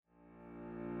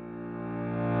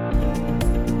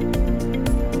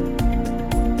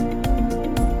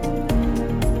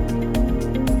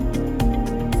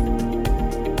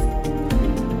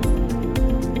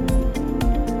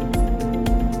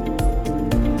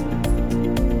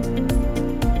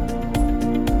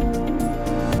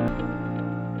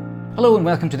Hello and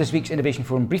welcome to this week's Innovation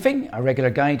Forum briefing, a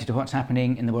regular guide to what's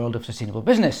happening in the world of sustainable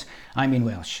business. I'm Ian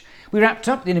Welsh. We wrapped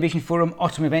up the Innovation Forum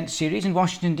Autumn Events series in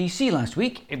Washington DC last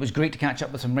week. It was great to catch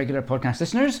up with some regular podcast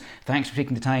listeners. Thanks for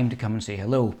taking the time to come and say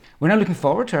hello. We're now looking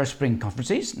forward to our spring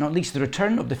conferences, not least the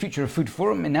return of the Future of Food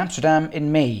Forum in Amsterdam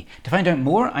in May. To find out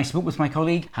more, I spoke with my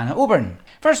colleague Hannah Oborn.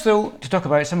 First though, to talk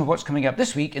about some of what's coming up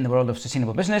this week in the world of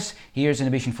sustainable business, here's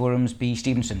Innovation Forum's Bea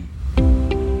Stevenson.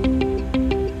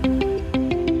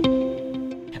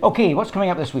 Okay, what's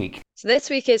coming up this week? So this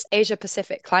week is Asia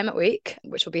Pacific Climate Week,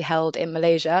 which will be held in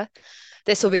Malaysia.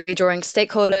 This will be drawing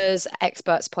stakeholders,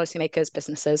 experts, policymakers,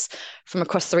 businesses from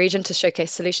across the region to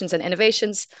showcase solutions and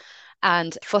innovations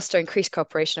and foster increased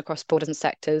cooperation across borders and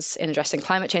sectors in addressing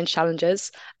climate change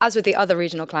challenges. As with the other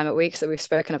regional climate weeks that we've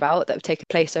spoken about that have taken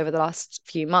place over the last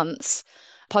few months,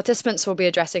 participants will be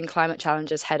addressing climate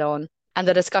challenges head on, and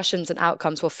the discussions and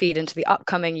outcomes will feed into the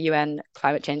upcoming UN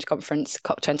Climate Change Conference,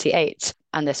 COP28.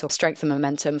 And this will strengthen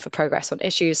momentum for progress on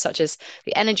issues such as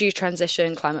the energy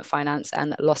transition, climate finance,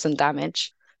 and loss and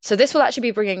damage. So this will actually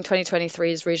be bringing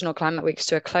 2023's regional climate weeks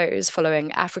to a close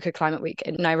following Africa Climate Week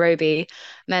in Nairobi,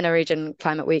 MENA Region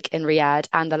Climate Week in Riyadh,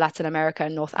 and the Latin America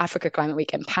and North Africa Climate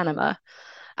Week in Panama.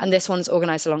 And this one's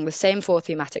organised along the same four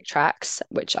thematic tracks,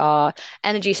 which are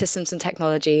energy systems and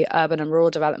technology, urban and rural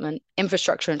development,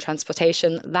 infrastructure and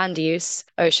transportation, land use,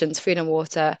 oceans, food and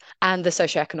water, and the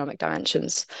socioeconomic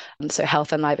dimensions, and so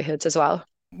health and livelihoods as well.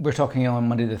 We're talking on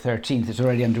Monday the 13th. It's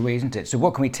already underway, isn't it? So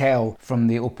what can we tell from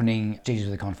the opening stages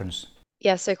of the conference?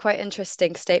 Yeah, so quite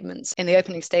interesting statements in the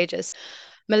opening stages.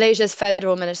 Malaysia's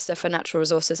Federal Minister for Natural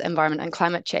Resources, Environment and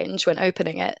Climate Change, when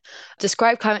opening it,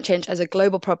 described climate change as a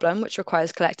global problem which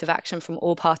requires collective action from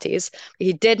all parties.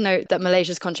 He did note that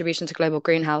Malaysia's contribution to global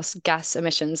greenhouse gas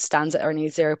emissions stands at only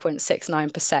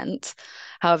 0.69%,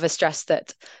 however stressed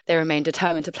that they remain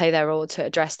determined to play their role to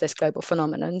address this global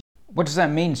phenomenon. What does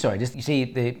that mean? Sorry, you say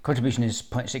the contribution is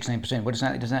 0.69%. What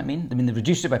does that mean? I mean, they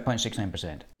reduced it by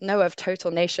 0.69%. No, of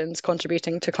total nations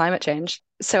contributing to climate change.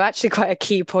 So actually quite a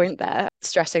key point there,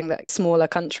 stressing that smaller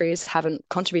countries haven't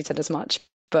contributed as much,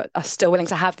 but are still willing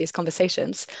to have these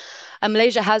conversations. And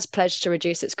Malaysia has pledged to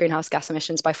reduce its greenhouse gas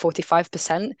emissions by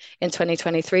 45% in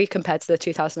 2023 compared to the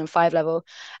 2005 level,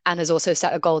 and has also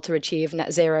set a goal to achieve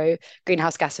net zero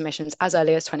greenhouse gas emissions as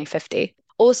early as 2050.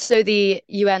 Also, the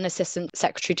UN Assistant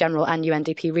Secretary General and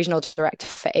UNDP Regional Director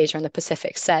for Asia and the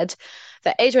Pacific said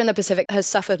that Asia and the Pacific has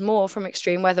suffered more from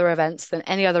extreme weather events than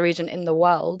any other region in the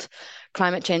world.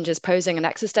 Climate change is posing an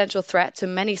existential threat to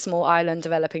many small island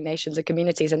developing nations and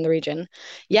communities in the region.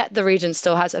 Yet the region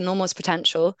still has enormous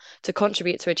potential to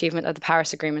contribute to achievement of the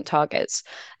Paris Agreement targets.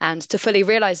 And to fully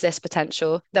realize this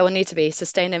potential, there will need to be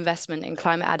sustained investment in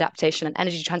climate adaptation and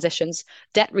energy transitions,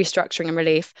 debt restructuring and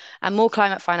relief, and more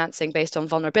climate financing based on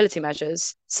vulnerability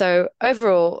measures. So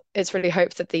overall, it's really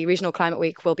hoped that the Regional Climate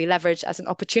Week will be leveraged as an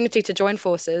opportunity to join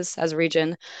forces as a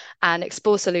region and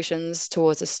explore solutions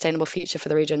towards a sustainable future for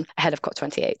the region ahead of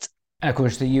COP28. And of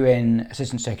course, the UN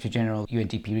Assistant Secretary General,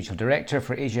 UNDP Regional Director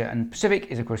for Asia and Pacific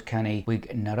is, of course, Kani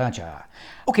Wignaraja.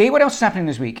 Okay, what else is happening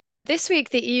this week? This week,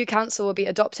 the EU Council will be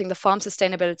adopting the Farm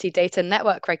Sustainability Data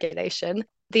Network Regulation.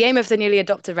 The aim of the newly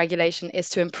adopted regulation is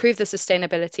to improve the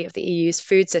sustainability of the EU's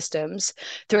food systems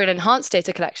through an enhanced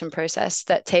data collection process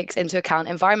that takes into account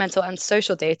environmental and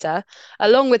social data,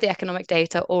 along with the economic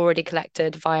data already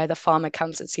collected via the Farm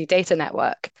Accountancy Data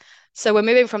Network. So we're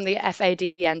moving from the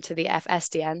FADN to the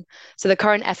FSDN. So the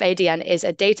current FADN is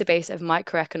a database of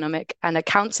microeconomic and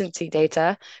accountancy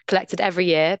data collected every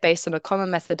year based on a common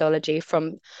methodology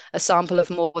from a sample of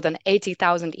more than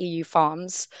 80,000 EU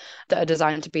farms that are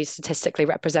designed to be statistically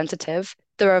representative.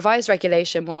 The revised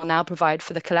regulation will now provide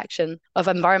for the collection of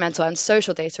environmental and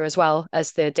social data as well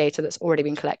as the data that's already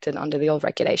been collected under the old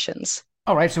regulations.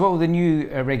 All right, so what will the new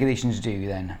regulations do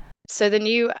then? So the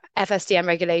new FSDM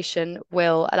regulation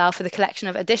will allow for the collection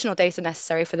of additional data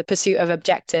necessary for the pursuit of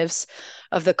objectives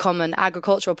of the Common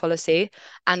Agricultural Policy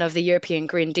and of the European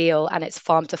Green Deal and its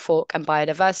farm to fork and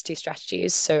biodiversity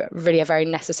strategies. So really a very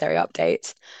necessary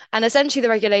update. And essentially the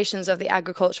regulations of the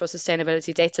Agricultural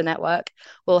Sustainability Data Network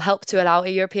will help to allow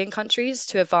European countries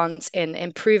to advance in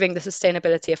improving the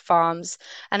sustainability of farms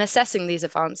and assessing these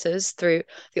advances through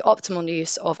the optimal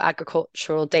use of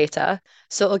agricultural data.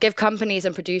 So it will give companies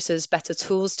and producers better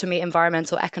tools to meet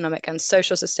environmental, economic, and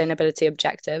social sustainability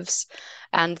objectives.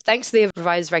 And thanks to the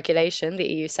revised regulation,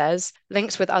 the EU says,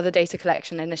 links with other data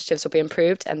collection initiatives will be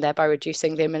improved and thereby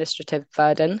reducing the administrative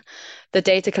burden. The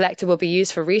data collected will be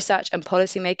used for research and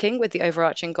policy making with the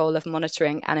overarching goal of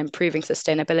monitoring and improving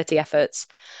sustainability efforts.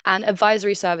 And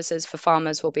advisory services for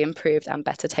farmers will be improved and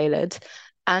better tailored.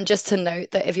 And just to note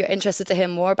that if you're interested to hear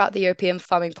more about the European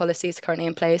farming policies currently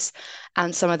in place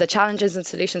and some of the challenges and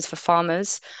solutions for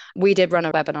farmers, we did run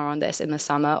a webinar on this in the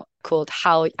summer called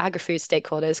How Agri-Food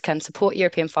Stakeholders Can Support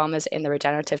European Farmers in the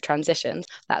Regenerative Transition.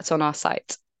 That's on our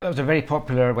site. That was a very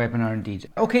popular webinar indeed.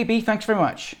 Okay, Bea, thanks very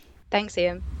much. Thanks,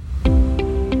 Ian.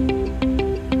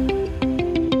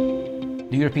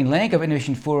 The European leg of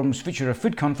Innovation Forum's Future of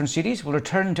Food conference series will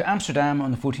return to Amsterdam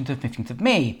on the 14th and 15th of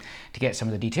May. To get some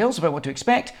of the details about what to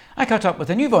expect, I caught up with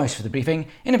a new voice for the briefing,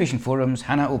 Innovation Forum's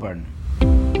Hannah Oborn.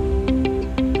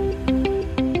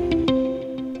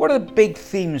 What are the big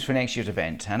themes for next year's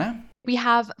event, Hannah? We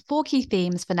have 4 key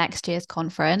themes for next year's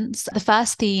conference. The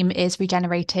first theme is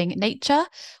regenerating nature,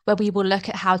 where we will look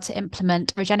at how to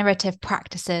implement regenerative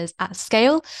practices at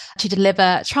scale to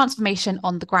deliver transformation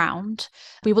on the ground.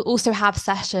 We will also have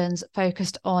sessions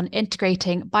focused on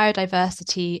integrating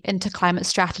biodiversity into climate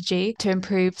strategy to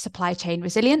improve supply chain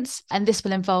resilience. And this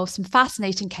will involve some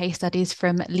fascinating case studies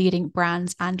from leading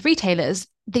brands and retailers.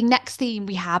 The next theme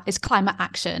we have is climate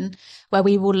action, where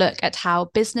we will look at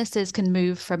how businesses can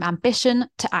move from ambition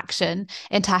to action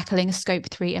in tackling Scope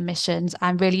 3 emissions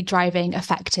and really driving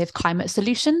effective climate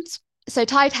solutions. So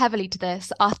tied heavily to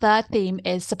this, our third theme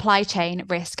is supply chain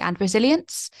risk and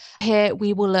resilience. Here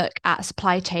we will look at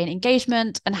supply chain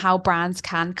engagement and how brands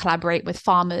can collaborate with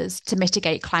farmers to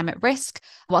mitigate climate risk,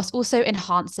 whilst also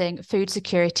enhancing food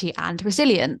security and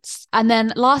resilience. And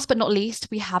then last but not least,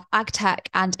 we have agtech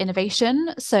and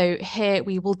innovation. So here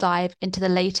we will dive into the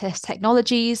latest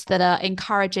technologies that are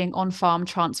encouraging on-farm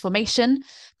transformation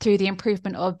through the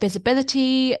improvement of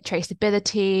visibility,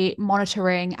 traceability,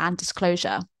 monitoring, and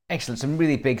disclosure. Excellent, some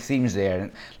really big themes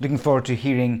there. Looking forward to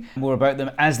hearing more about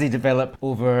them as they develop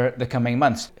over the coming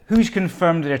months. Who's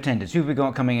confirmed their attendance? Who have we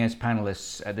got coming as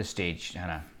panellists at this stage,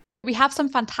 Hannah? We have some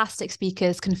fantastic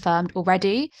speakers confirmed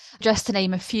already. Just to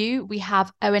name a few, we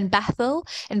have Owen Bethel,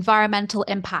 Environmental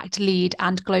Impact Lead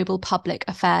and Global Public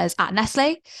Affairs at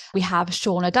Nestlé. We have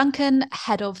Shauna Duncan,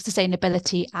 Head of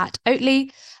Sustainability at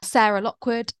Oatly. Sarah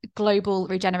Lockwood, Global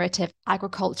Regenerative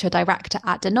Agriculture Director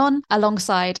at Danone,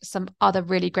 alongside some other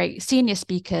really great senior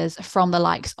speakers from the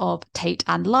likes of Tate &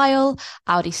 Lyle,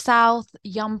 Aldi South,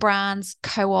 Yum Brands,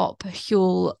 Co-op,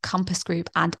 Huel, Compass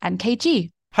Group and NKG.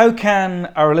 How can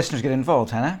our listeners get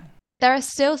involved, Hannah? There are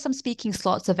still some speaking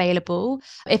slots available.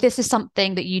 If this is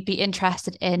something that you'd be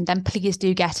interested in, then please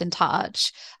do get in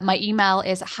touch. My email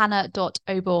is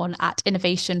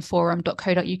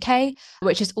hannah.oborn@innovationforum.co.uk,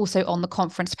 which is also on the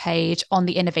conference page on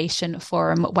the Innovation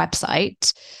Forum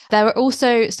website. There are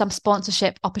also some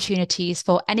sponsorship opportunities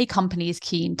for any companies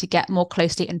keen to get more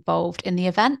closely involved in the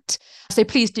event. So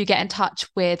please do get in touch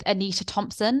with Anita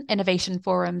Thompson, Innovation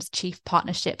Forum's Chief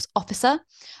Partnerships Officer.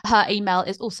 Her email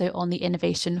is also on the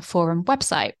Innovation Forum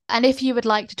website. And if you would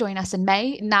like to join us in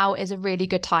May, now is a really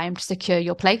good time to secure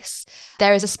your place.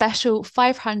 There is a special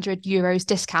 €500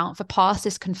 discount for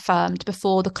passes confirmed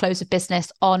before the close of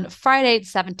business on Friday, the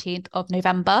 17th of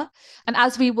November. And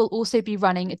as we will also be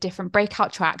running different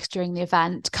breakout tracks during the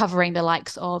event, covering the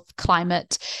likes of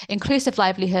climate, inclusive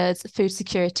livelihoods, food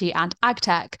security, and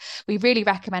agtech, we really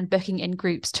recommend booking in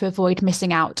groups to avoid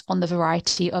missing out on the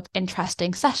variety of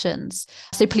interesting sessions.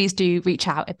 So please do reach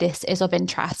out if this is of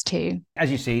interest too.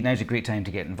 As you say, now's a great time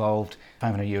to get involved.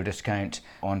 €500 discount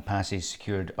on passes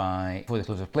secured before the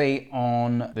close of play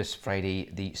on this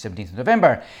Friday, the 17th of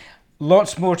November.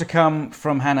 Lots more to come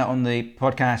from Hannah on the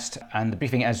podcast and the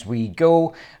briefing as we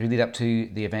go. We lead up to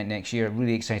the event next year. A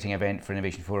really exciting event for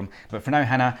Innovation Forum. But for now,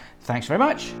 Hannah, thanks very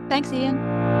much. Thanks, Ian.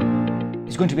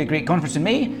 It's going to be a great conference in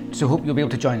May, so hope you'll be able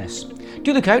to join us.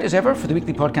 Do look out as ever for the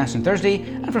weekly podcast on Thursday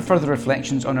and for further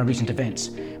reflections on our recent events.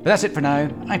 But that's it for now.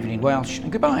 I've been Ian Welsh,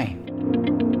 and goodbye.